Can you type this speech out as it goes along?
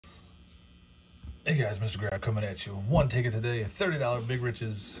Hey guys, Mr. Grab coming at you. One ticket today, $30 Big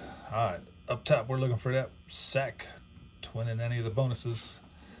Riches. All right, up top we're looking for that sack to win in any of the bonuses.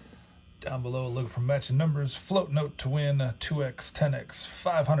 Down below looking for matching numbers. Float note to win 2x, 10x,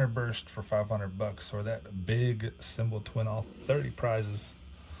 500 burst for 500 bucks, or that big symbol to win all 30 prizes.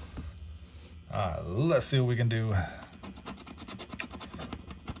 All right, let's see what we can do.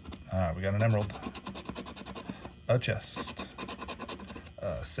 All right, we got an emerald, a chest,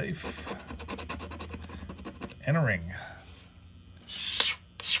 a safe, and a ring.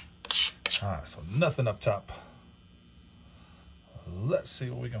 Alright, so nothing up top. Let's see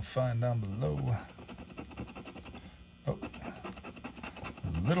what we can find down below. Oh,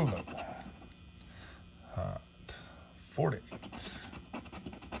 little low. Alright, 48,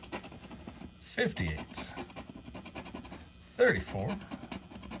 58, 34,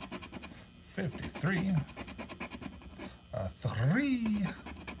 53, 3,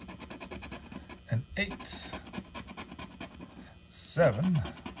 and 8, 7,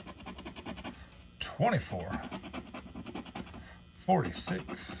 24,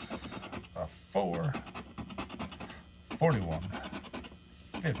 46, 4, 41,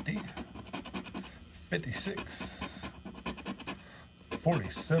 50, 56,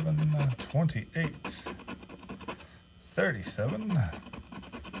 47, 28, 37,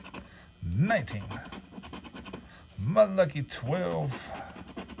 19, my lucky 12,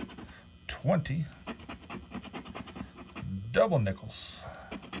 20, double nickels,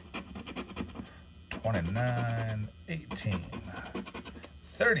 29, 18,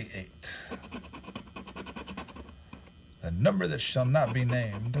 38, the number that shall not be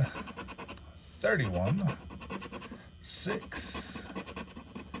named, 31, 6,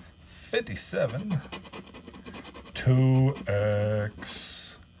 57,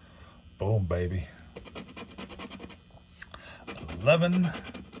 2x, boom baby, 11,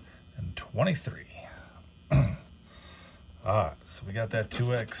 and 23. Alright, so we got that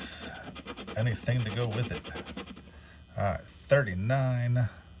 2x, anything to go with it. Alright, 39,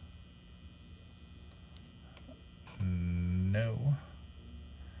 no,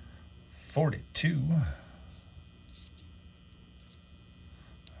 42,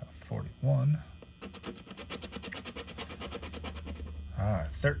 41, alright,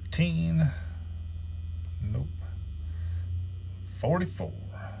 13, nope, 44,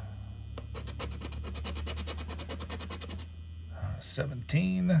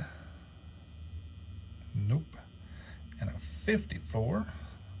 17, nope, and a 54,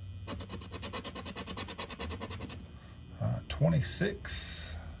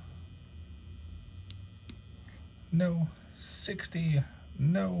 26, no, 60,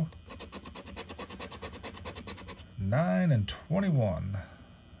 no, 9 and 21,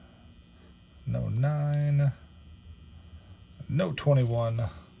 no, 9, no, 21.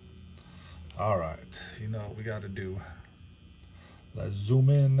 All right, you know what we got to do. Let's zoom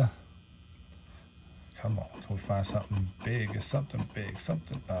in. Come on, can we find something big, something big,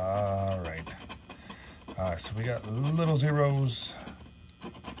 something? All right. All right, so we got little zeros.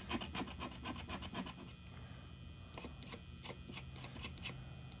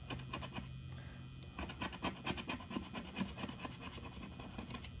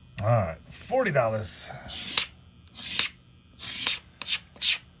 All right, $40.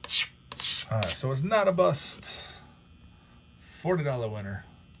 All right, so it's not a bust. $40 winner.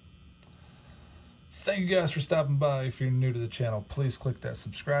 Thank you guys for stopping by. If you're new to the channel, please click that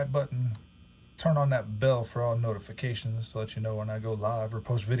subscribe button. Turn on that bell for all notifications to let you know when I go live or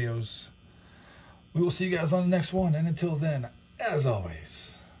post videos. We will see you guys on the next one. And until then, as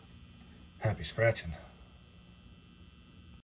always, happy scratching.